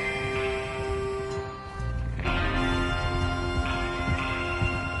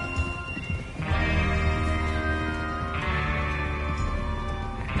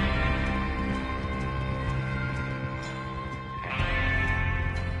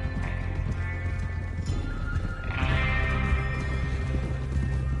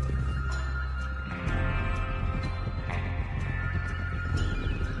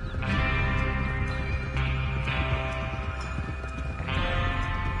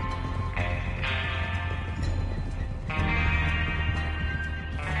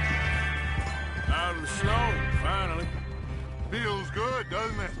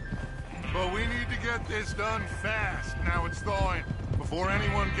 This done fast. Now it's thawing before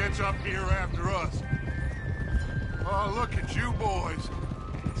anyone gets up here after us. Oh, look at you boys.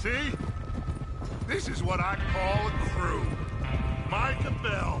 See? This is what I call a crew. Micah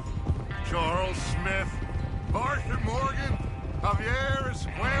Bell, Charles Smith, Arthur Morgan, Javier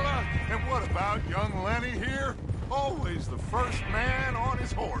Escuela, and what about young Lenny here? Always the first man on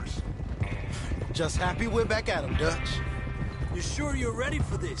his horse. Just happy we're back at 'em, Dutch. You sure you're ready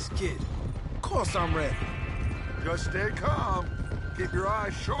for this, kid? Of course I'm ready. Just stay calm. Keep your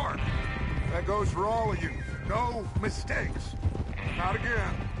eyes sharp. That goes for all of you. No mistakes. Not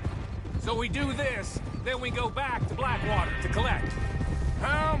again. So we do this, then we go back to Blackwater to collect.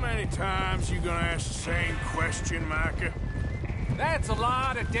 How many times you gonna ask the same question, Micah? That's a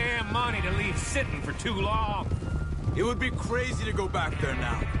lot of damn money to leave sitting for too long. It would be crazy to go back there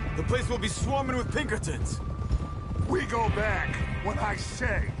now. The place will be swarming with Pinkertons. We go back when I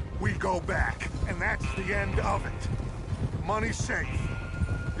say we go back, and that's the end of it. Money's safe.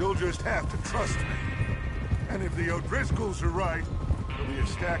 You'll just have to trust me. And if the O'Driscolls are right, there'll be a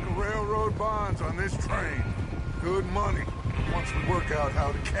stack of railroad bonds on this train. Good money, once we work out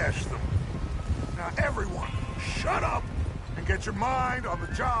how to cash them. Now everyone, shut up and get your mind on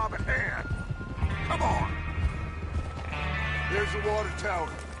the job at hand. Come on. There's the water tower.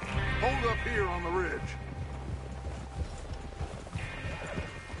 Hold up here on the ridge.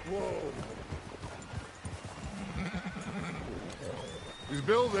 Whoa. Is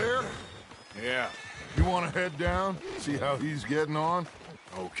Bill there? Yeah. You want to head down, see how he's getting on?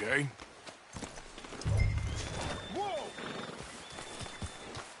 Okay. Whoa!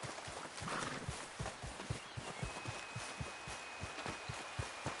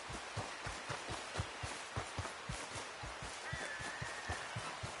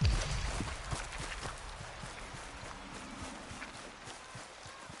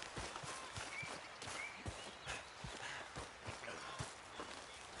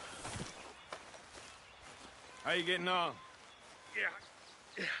 How you getting on?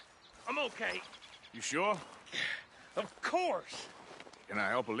 Yeah, I'm okay. You sure? Of course. Can I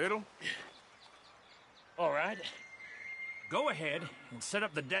help a little? All right. Go ahead and set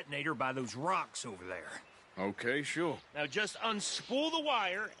up the detonator by those rocks over there. Okay, sure. Now just unspool the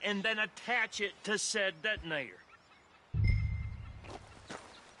wire and then attach it to said detonator.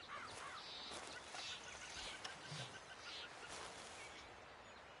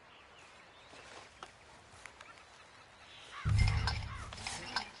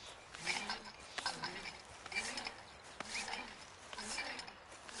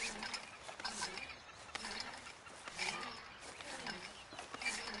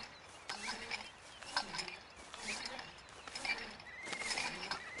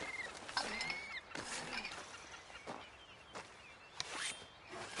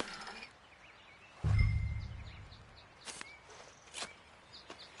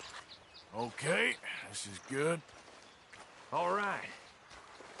 Okay, this is good. All right.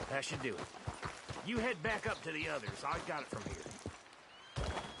 That should do it. You head back up to the others. I got it from here.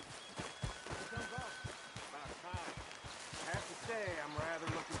 I have to say, I'm rather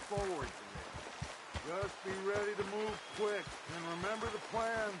looking forward to this. Just be ready to move quick, and remember the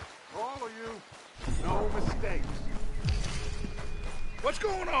plan. All of you, no mistakes. What's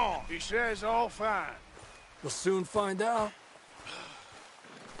going on? He says all fine. We'll soon find out.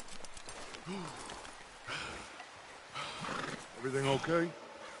 Everything okay?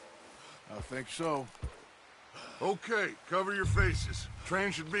 I think so. Okay, cover your faces.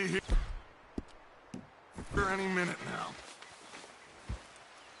 Train should be here any minute now.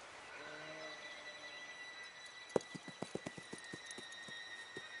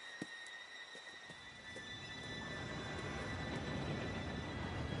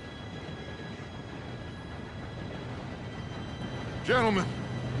 Gentlemen,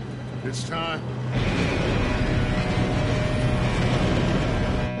 it's time.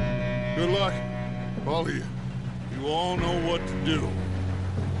 Good luck, all of you. You all know what to do.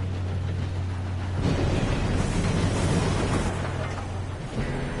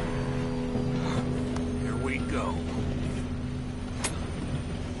 Here we go.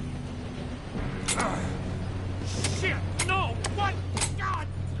 Shit! No! What? God!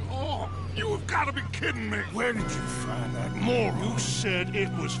 Oh, you have got to be kidding me. Where did you find that moron? You said it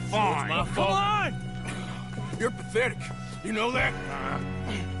was fine. My fault. Come on! You're pathetic. You know that?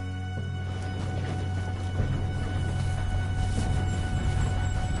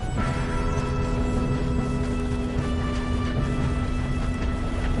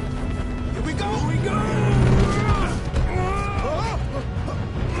 Here we go! Here we go!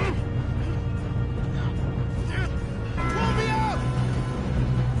 Pull me up!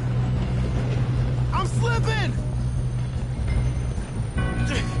 I'm slipping!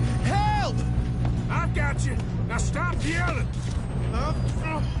 Help! I've got you. Now stop yelling. Oh,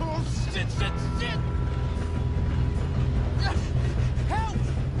 shit, shit, shit! Help!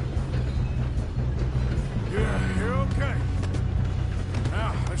 Yeah, you're okay.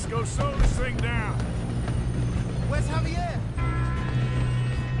 Now, let's go slow this thing down. Where's Javier?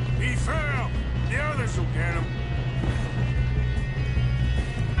 He fell. The others will get him.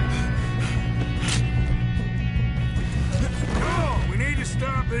 Come on, we need to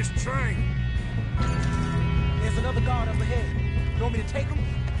stop this train. There's another guard up ahead. You want me to take him?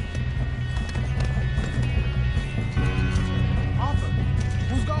 Arthur,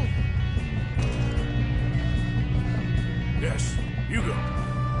 who's going? Yes, you go.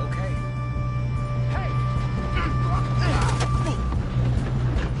 Okay. Hey!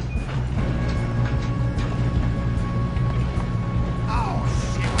 Oh,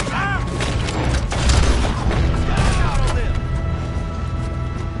 shit! Ah! What's going on over there?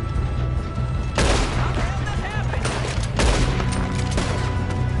 How the hell did that happen?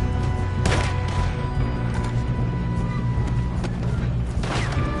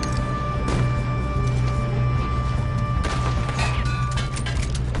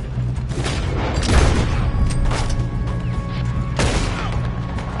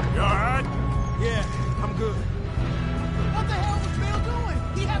 You alright? Yeah, I'm good. What the hell was Bill doing?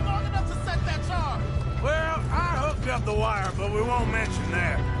 He had long enough to set that charge. Well, I hooked up the wire, but we won't mention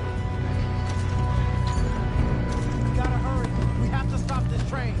that. We gotta hurry. We have to stop this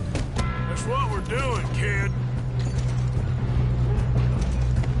train. That's what we're doing, kid.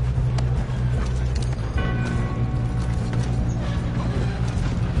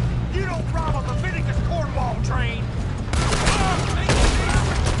 You don't rob a Leviticus cornball train.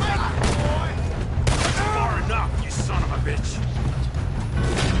 Far enough, you son of a bitch.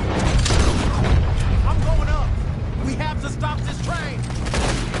 I'm going up. We have to stop this train.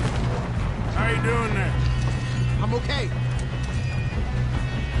 How you doing there? I'm okay.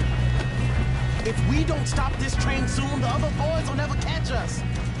 If we don't stop this train soon, the other boys will never catch us.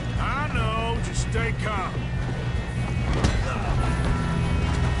 I know, just stay calm.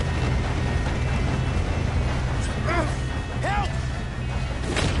 Help!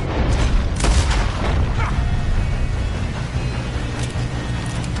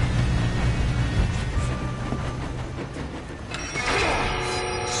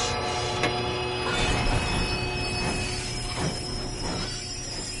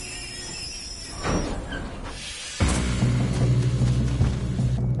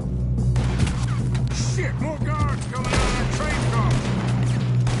 Shit, more guards coming out of that train car.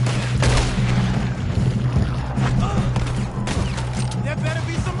 There better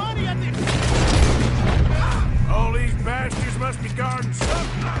be some money at the... All these bastards must be guarding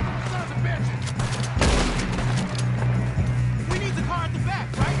something. Sons of bitches! We need the car at the back,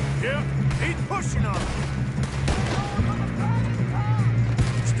 right? Yep, he's pushing on them.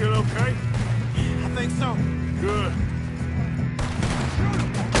 Still okay? I think so. Good.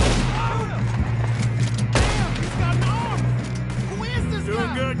 Damn, he's got an arm! Who is this Doing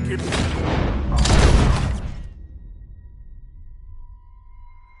guy? good, kid.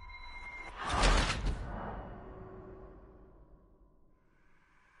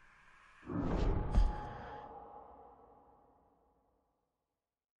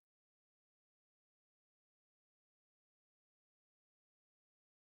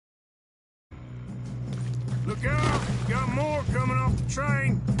 Look out! Got more coming off the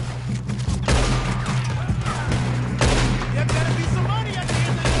train. There better be some money at the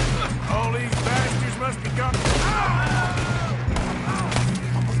end of this. All these bastards must be guarding.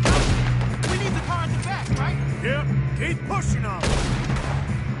 We need the car at the back, right? Yep, keep pushing on them.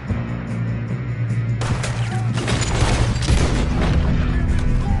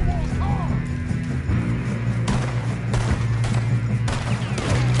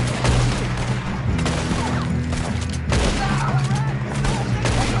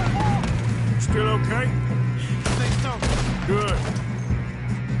 Still okay? I think so. Good.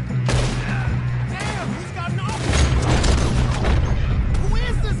 Damn, he's got an arm! Who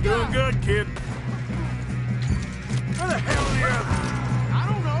is this guy? Doing good, kid. Where the hell are the others? I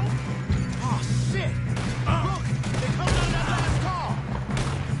don't know. Oh, shit. Look, they're coming out of that last car.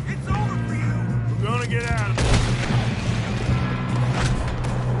 It's over for you. We're gonna get out of here.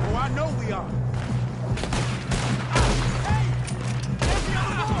 Oh, I know we are. Hey! There's the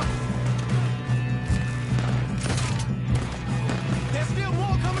other boy! There's still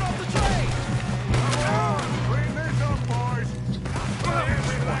more coming off the train! Bring this up, boys.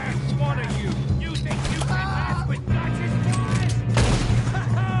 Every last one of you. You think you can mess with Dutch's boys?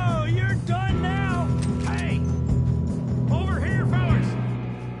 Oh, you're done now. Hey, over here, fellas.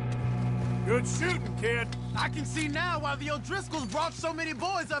 Good shooting, kid. I can see now why the O'Driscolls brought so many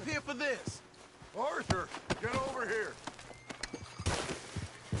boys up here for this. Arthur, get over here.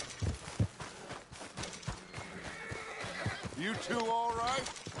 You two all right?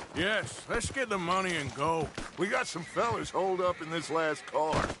 Yes, let's get the money and go. We got some fellas holed up in this last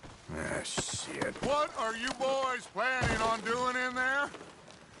car. Ah, shit. What are you boys planning on doing in there?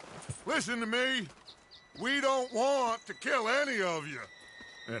 Listen to me. We don't want to kill any of you.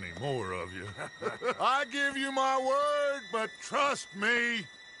 Any more of you. I give you my word, but trust me,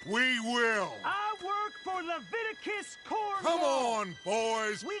 we will. I work for Leviticus Cornwall. Come on,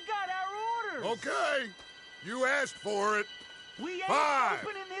 boys. We got our orders. Okay. You asked for it. We ain't 5,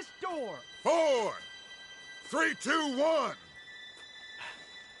 opening this door. 4, 3, 2, 1.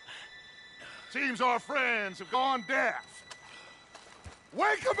 Seems our friends have gone deaf.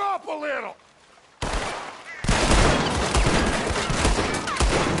 Wake them up a little!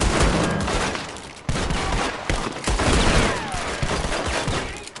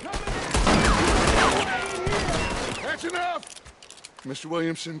 That's enough! Mr.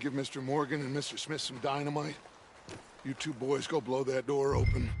 Williamson, give Mr. Morgan and Mr. Smith some dynamite. You two boys go blow that door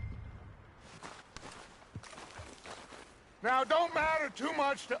open. Now, don't matter too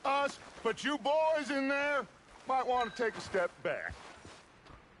much to us, but you boys in there might want to take a step back.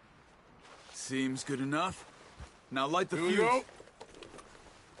 Seems good enough. Now light the Here we fuse. go.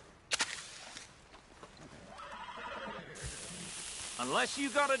 Unless you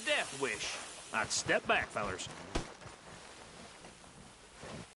got a death wish, I'd step back, fellers.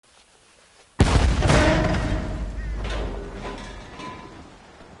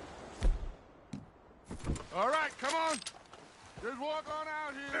 All right, come on. Just walk on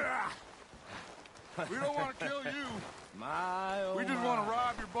out here. We don't want to kill you. We just want to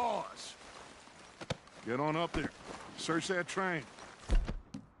rob your boss. Get on up there. Search that train.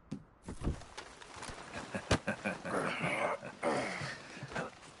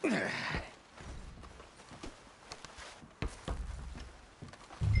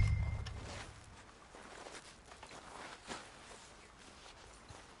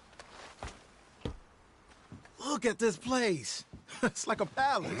 Look at this place. It's like a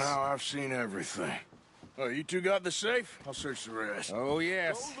palace. Now I've seen everything. Oh, you two got the safe? I'll search the rest. Oh,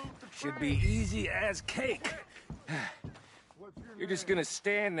 yes. Should be easy as cake. You're just gonna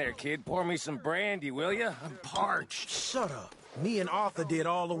stand there, kid. Pour me some brandy, will you? I'm parched. Shut up. Me and Arthur did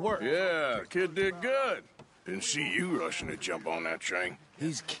all the work. Yeah, kid did good. Didn't see you rushing to jump on that train.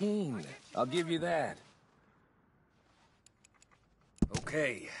 He's keen. I'll give you that.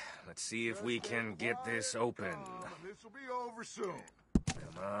 Okay, let's see if we can get this open. This will be over soon.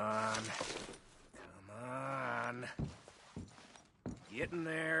 Come on. Come on. Get in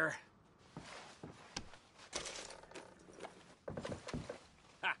there.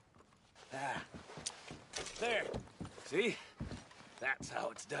 Ha! Ah. There. See? That's how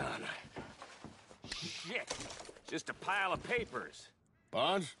it's done. Shit. Just a pile of papers.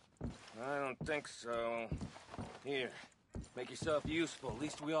 Bonds? I don't think so. Here. Make yourself useful. At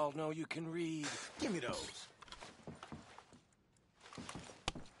least we all know you can read. Give me those.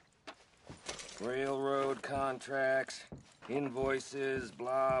 Railroad contracts, invoices,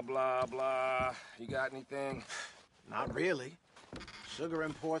 blah, blah, blah. You got anything? Not really. Sugar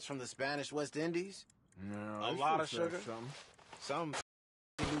imports from the Spanish West Indies. No, A lot of sugar. Some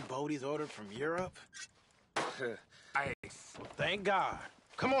new boaties ordered from Europe. Ice. Thank God.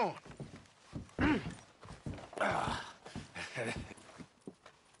 Come on.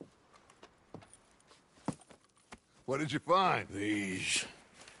 What did you find? These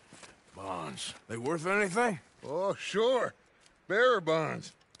bonds. They worth anything? Oh, sure. Bearer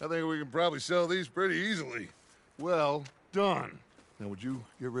bonds. I think we can probably sell these pretty easily. Well done. Now, would you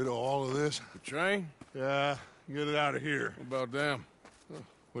get rid of all of this? The train? Yeah, get it out of here. What about them?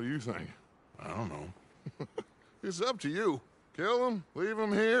 What do you think? I don't know. It's up to you. Kill them, leave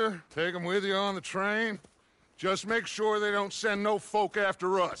them here, take them with you on the train. Just make sure they don't send no folk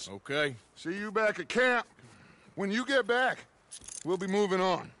after us. Okay. See you back at camp. When you get back, we'll be moving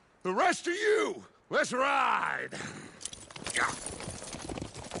on. The rest of you, let's ride!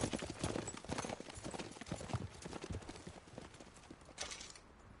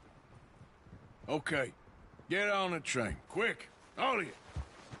 Okay. Get on the train. Quick. All of you.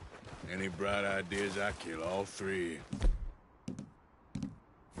 Any bright ideas, I kill all three.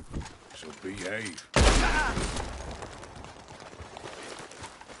 So behave.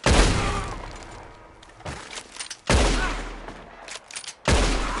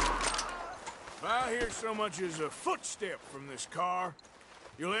 If I hear so much as a footstep from this car,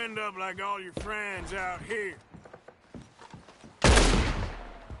 you'll end up like all your friends out here.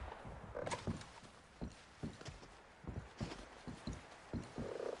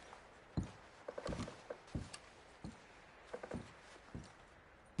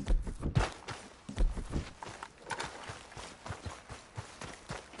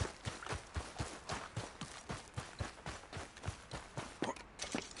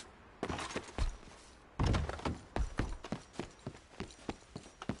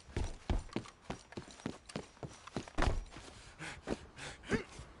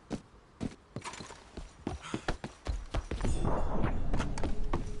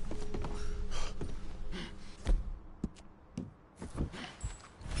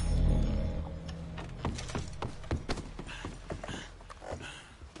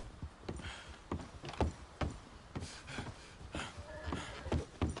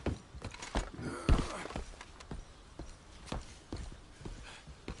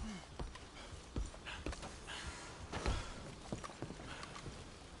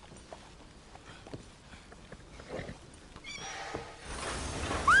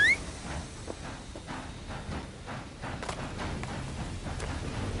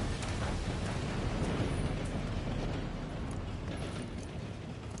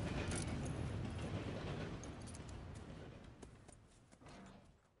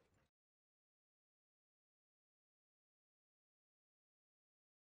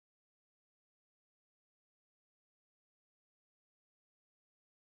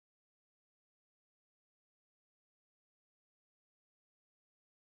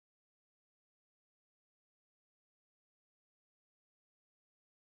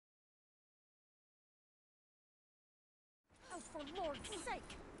 For Lord's sake,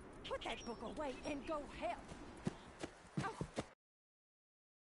 put that book away and go help. Oh,